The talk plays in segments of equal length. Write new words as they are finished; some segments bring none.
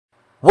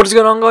What is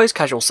going on, guys?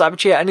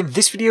 CasualSavage here, and in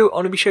this video I'm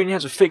going to be showing you how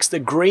to fix the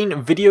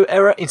green video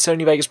error in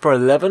Sony Vegas Pro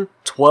 11,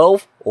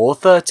 12 or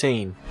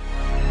 13.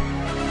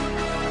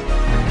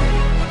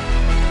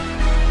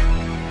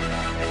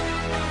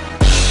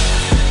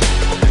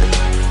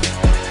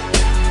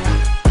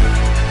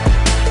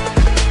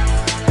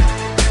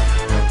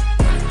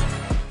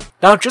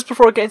 Now, just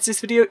before I get into this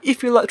video,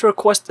 if you'd like to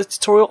request a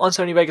tutorial on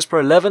Sony Vegas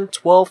Pro 11,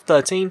 12,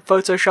 13,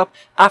 Photoshop,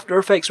 After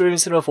Effects or even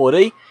Cinema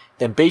 4D,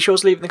 then be sure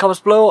to leave it in the comments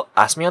below or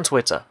ask me on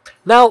Twitter.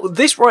 Now,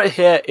 this right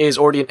here is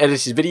already an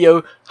edited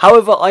video,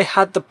 however I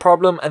had the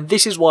problem and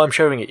this is why I'm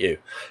showing it you.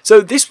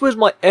 So this was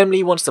my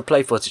Emily Wants to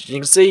Play footage. You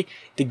can see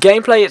the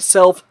gameplay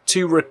itself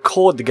to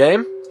record the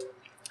game.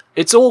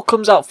 It all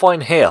comes out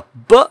fine here,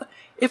 but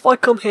if I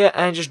come here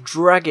and just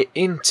drag it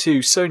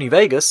into Sony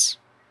Vegas,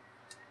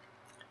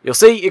 you'll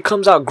see it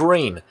comes out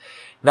green.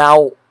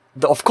 Now,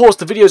 of course,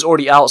 the video is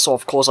already out, so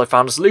of course I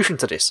found a solution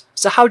to this.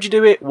 So how do you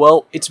do it?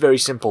 Well, it's very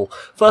simple.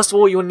 First of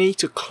all, you'll need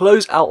to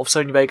close out of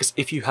Sony Vegas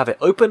if you have it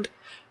opened,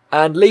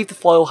 and leave the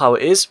file how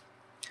it is.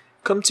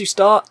 Come to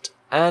Start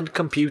and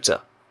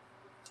Computer.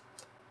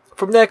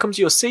 From there, come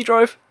to your C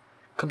drive,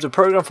 come to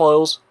Program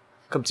Files,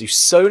 come to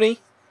Sony,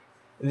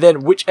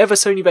 then whichever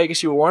Sony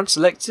Vegas you want,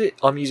 select it.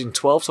 I'm using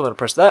 12, so I'm going to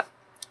press that.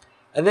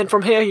 And then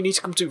from here, you need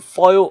to come to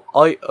File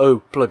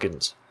IO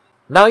Plugins.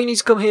 Now you need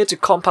to come here to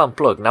Compound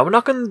Plug. Now we're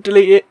not going to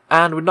delete it,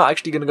 and we're not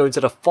actually going to go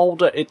into the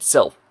folder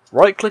itself.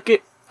 Right click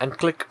it and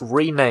click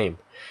Rename.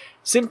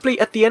 Simply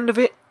at the end of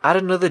it, add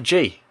another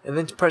G and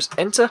then press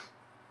Enter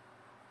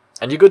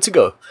and you're good to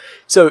go.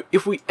 So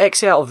if we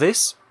exit out of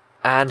this,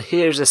 and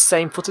here's the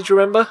same footage,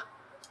 remember?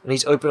 I need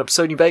to open up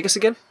Sony Vegas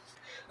again.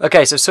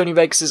 Okay, so Sony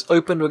Vegas is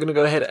open. We're going to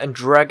go ahead and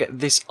drag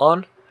this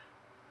on.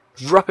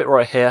 Drop it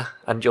right here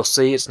and you'll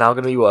see it's now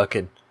going to be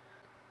working.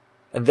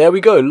 And there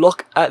we go,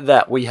 look at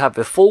that. We have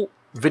the full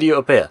video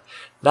up here.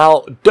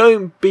 Now,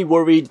 don't be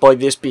worried by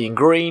this being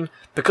green,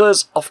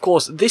 because of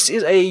course this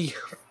is a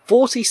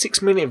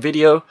 46-minute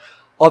video.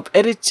 I've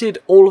edited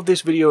all of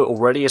this video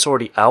already, it's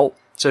already out,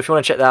 so if you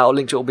want to check that out, a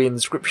link to it will be in the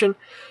description.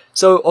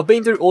 So I've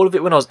been through all of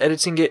it when I was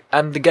editing it,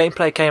 and the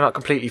gameplay came out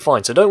completely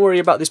fine, so don't worry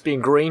about this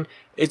being green,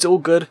 it's all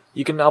good.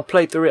 You can now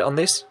play through it on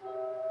this,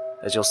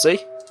 as you'll see.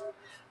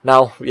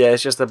 Now, yeah,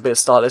 it's just a bit of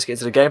start. Let's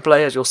get into the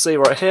gameplay, as you'll see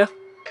right here.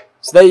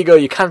 So there you go,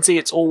 you can see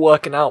it's all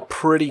working out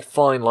pretty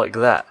fine like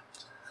that.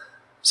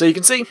 So you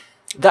can see,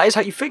 that is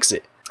how you fix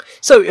it.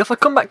 So if I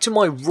come back to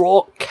my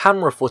raw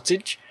camera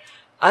footage,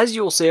 as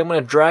you'll see, I'm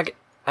going to drag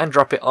and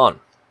drop it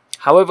on.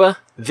 However,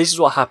 this is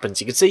what happens.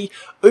 You can see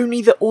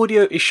only the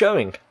audio is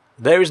showing.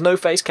 There is no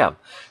face cam.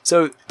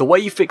 So the way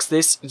you fix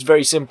this is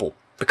very simple.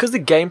 Because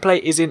the gameplay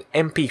is in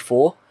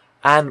MP4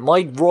 and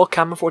my raw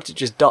camera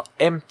footage is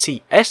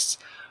 .mts,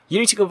 you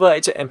need to convert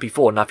it to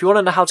MP4. Now if you want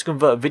to know how to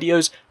convert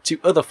videos to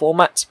other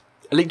formats,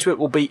 a link to it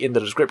will be in the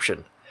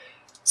description.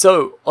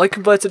 So I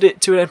converted it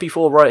to an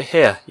MP4 right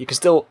here. You can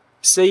still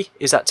see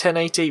it's at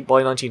 1080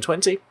 by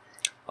 1920.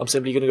 I'm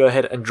simply going to go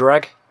ahead and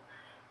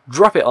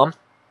drop it on.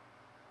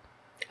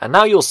 And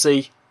now you'll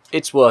see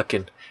it's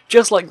working.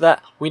 Just like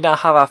that, we now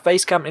have our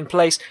face cam in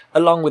place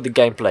along with the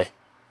gameplay.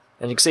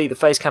 And you can see the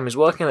face cam is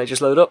working. Let it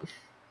just load up.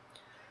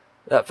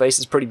 That face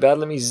is pretty bad.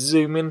 Let me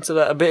zoom into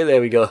that a bit. There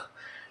we go.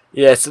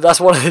 Yeah, so that's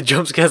one of the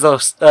jump scares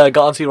I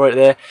got onto right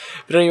there.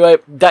 But anyway,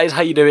 that is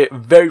how you do it.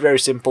 Very, very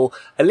simple.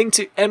 A link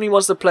to Emily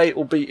Wants to Play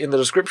will be in the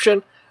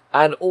description.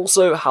 And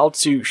also how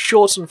to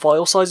shorten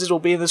file sizes will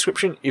be in the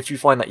description if you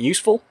find that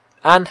useful.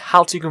 And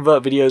how to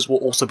convert videos will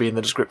also be in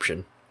the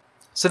description.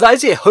 So that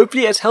is it.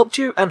 Hopefully it has helped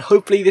you and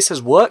hopefully this has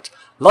worked.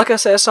 Like I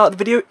said at the start of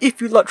the video, if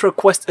you'd like to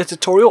request a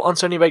tutorial on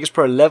Sony Vegas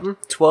Pro 11,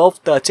 12,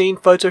 13,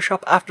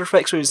 Photoshop, After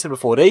Effects or even Cinema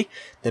 4D,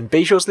 then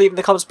be sure to leave in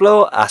the comments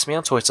below or ask me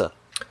on Twitter.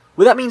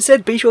 With that being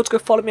said, be sure to go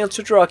follow me on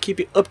Twitter. I'll keep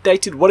you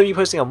updated what I'll be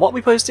posting and what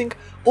we're posting.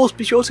 Also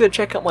be sure to go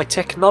check out my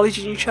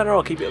technology news channel.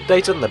 I'll keep you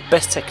updated on the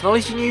best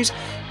technology news.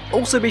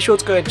 Also be sure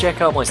to go and check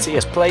out my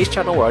CS Plays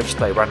channel where I just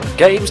play random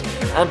games.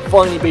 And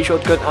finally be sure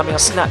to go and add me on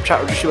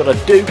Snapchat or just see what I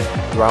do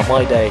throughout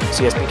my day.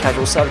 So yes, been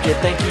CasualSavage here.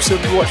 Thank you so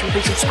much for watching.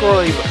 Please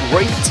subscribe,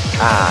 rate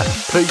and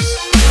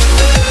peace.